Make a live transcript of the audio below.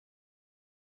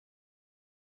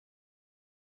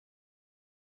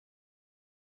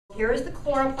here is the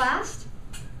chloroplast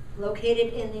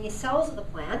located in the cells of the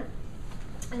plant.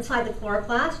 Inside the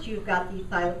chloroplast, you've got the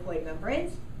thylakoid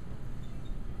membranes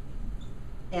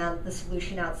and the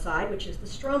solution outside, which is the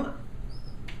stroma.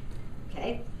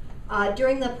 Okay.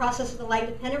 During the process of the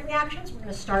light-dependent reactions, we're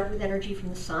going to start with energy from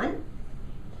the sun.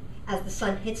 As the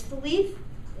sun hits the leaf,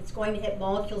 it's going to hit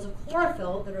molecules of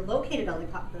chlorophyll that are located on the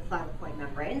thylakoid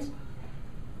membranes.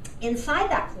 Inside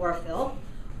that chlorophyll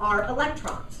are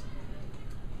electrons.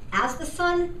 As the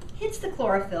sun hits the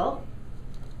chlorophyll,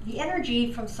 the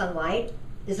energy from sunlight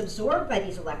is absorbed by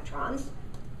these electrons,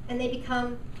 and they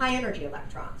become high-energy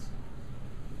electrons.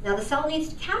 Now, the cell needs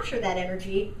to capture that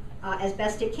energy as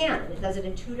best it can, and it does it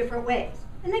in two different ways.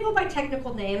 And they go by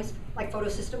technical names like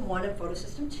photosystem 1 and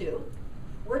photosystem 2.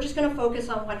 We're just going to focus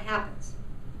on what happens.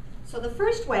 So the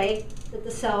first way that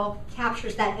the cell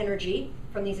captures that energy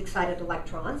from these excited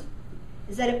electrons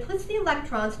is that it puts the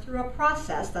electrons through a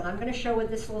process that I'm going to show with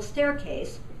this little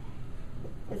staircase.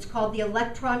 It's called the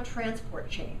electron transport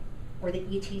chain, or the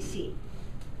ETC.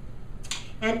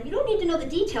 And you don't need to know the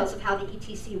details of how the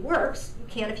ETC works. You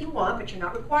can if you want, but you're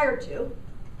not required to.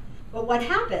 But what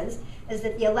happens is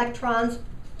that the electrons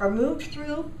are moved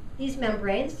through these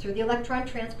membranes, through the electron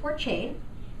transport chain,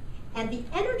 and the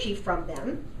energy from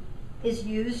them is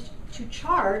used to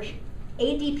charge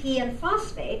ADP and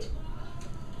phosphate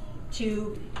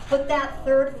to put that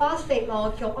third phosphate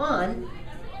molecule on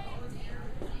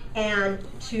and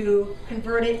to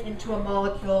convert it into a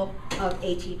molecule of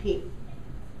ATP.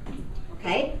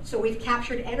 Okay, so we've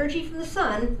captured energy from the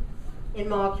sun in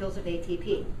molecules of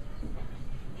ATP.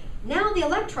 Now the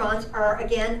electrons are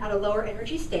again at a lower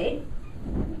energy state.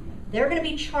 They're going to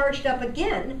be charged up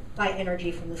again by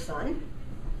energy from the sun.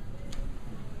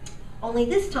 Only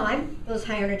this time, those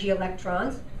high energy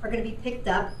electrons are going to be picked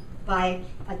up by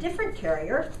a different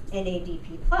carrier,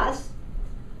 NADP+.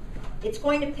 It's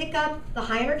going to pick up the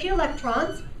high energy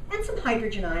electrons and some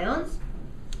hydrogen ions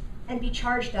and be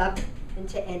charged up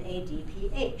into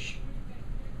NADPH.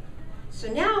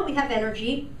 So now we have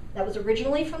energy that was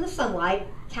originally from the sunlight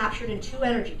captured in two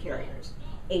energy carriers,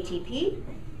 ATP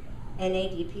and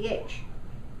NADPH.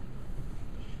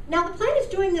 Now the plant is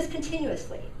doing this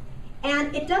continuously,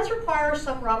 and it does require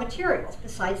some raw materials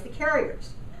besides the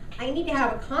carriers. I need to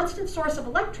have a constant source of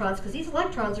electrons because these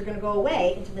electrons are going to go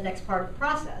away into the next part of the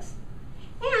process.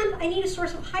 And I need a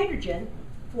source of hydrogen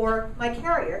for my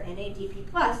carrier, NADP+,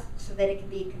 so that it can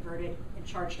be converted and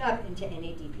charged up into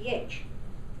NADPH.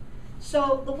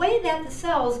 So the way that the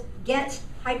cells get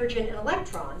hydrogen and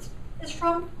electrons is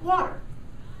from water.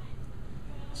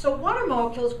 So water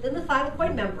molecules within the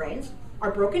thylakoid membranes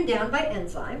are broken down by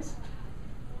enzymes.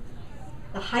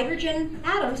 The hydrogen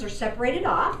atoms are separated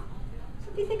off.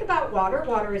 So if you think about water,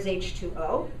 water is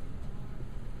H2O.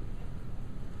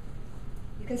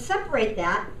 You can separate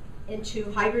that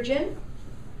into hydrogen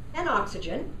and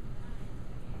oxygen.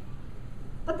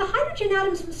 But the hydrogen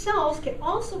atoms themselves can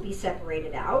also be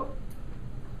separated out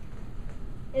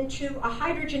into a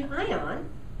hydrogen ion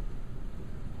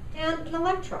and an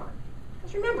electron.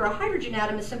 Because remember, a hydrogen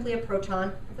atom is simply a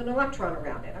proton with an electron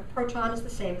around it. A proton is the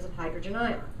same as a hydrogen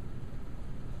ion.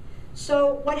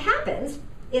 So what happens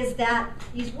is that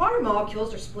these water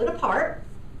molecules are split apart,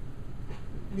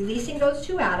 releasing those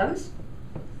two atoms.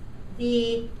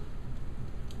 The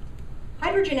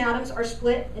hydrogen atoms are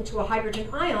split into a hydrogen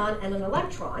ion and an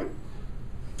electron.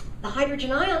 The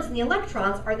hydrogen ions and the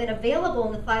electrons are then available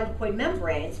in the thylakoid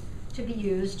membranes to be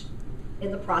used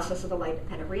in the process of the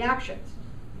light-dependent reactions.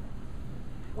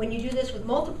 When you do this with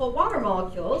multiple water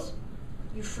molecules,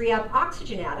 you free up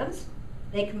oxygen atoms.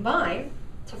 They combine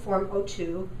to form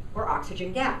O2, or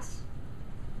oxygen gas.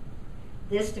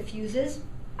 This diffuses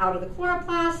out of the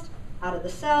chloroplast, out of the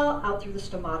cell, out through the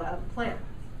stomata of the plant.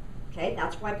 Okay,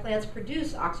 that's why plants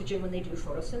produce oxygen when they do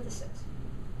photosynthesis.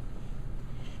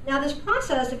 Now this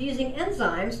process of using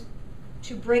enzymes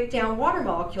to break down water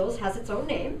molecules has its own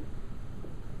name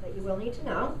that you will need to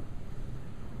know.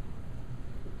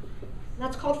 And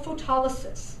that's called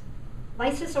photolysis.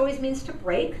 Lysis always means to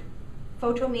break.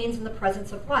 Photo means in the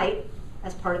presence of light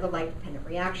as part of the light-dependent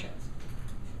reactions.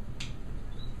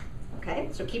 Okay,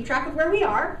 so keep track of where we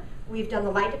are. We've done the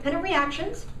light-dependent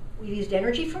reactions. We've used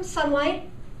energy from sunlight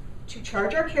to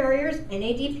charge our carriers,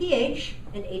 NADPH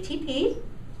and ATP.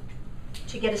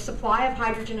 To get a supply of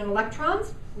hydrogen and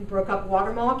electrons, we broke up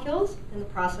water molecules in the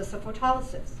process of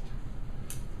photolysis.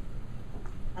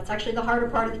 That's actually the harder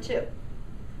part of the two.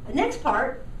 The next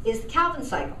part is the Calvin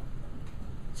cycle.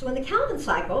 So in the Calvin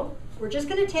cycle, we're just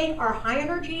going to take our high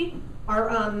energy,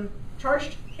 our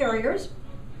charged carriers.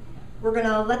 We're going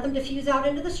to let them diffuse out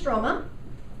into the stroma.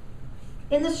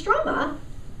 In the stroma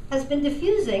has been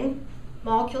diffusing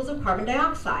molecules of carbon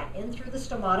dioxide in through the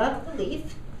stomata of the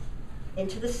leaf,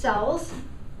 into the cells,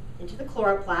 into the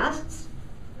chloroplasts.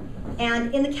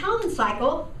 And in the Calvin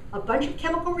cycle, a bunch of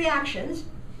chemical reactions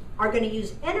are going to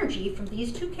use energy from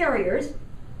these two carriers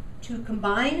to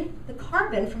combine the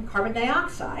carbon from carbon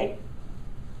dioxide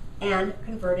and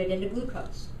convert it into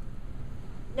glucose.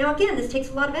 Now again, this takes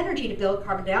a lot of energy to build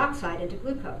carbon dioxide into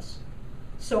glucose.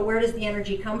 So where does the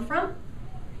energy come from?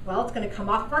 Well, it's going to come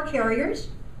off of our carriers.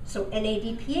 So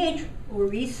NADPH will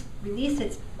release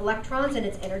its electrons and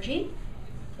its energy,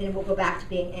 and it will go back to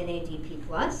being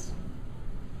NADP+.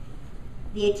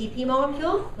 The ATP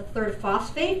molecule, the third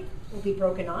phosphate, will be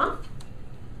broken off.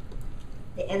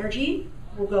 The energy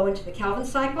will go into the Calvin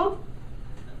cycle,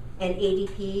 and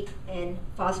ADP and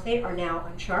phosphate are now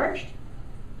uncharged.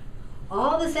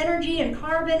 All this energy and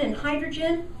carbon and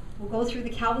hydrogen will go through the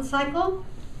Calvin cycle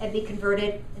and be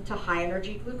converted into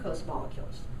high-energy glucose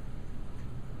molecules.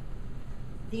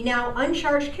 The now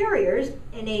uncharged carriers,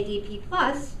 NADP+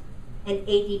 and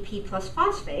ADP plus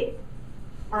phosphate,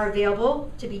 are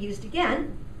available to be used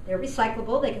again. They're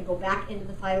recyclable. They can go back into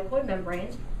the thylakoid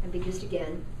membranes and be used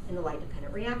again in the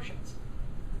light-dependent reactions.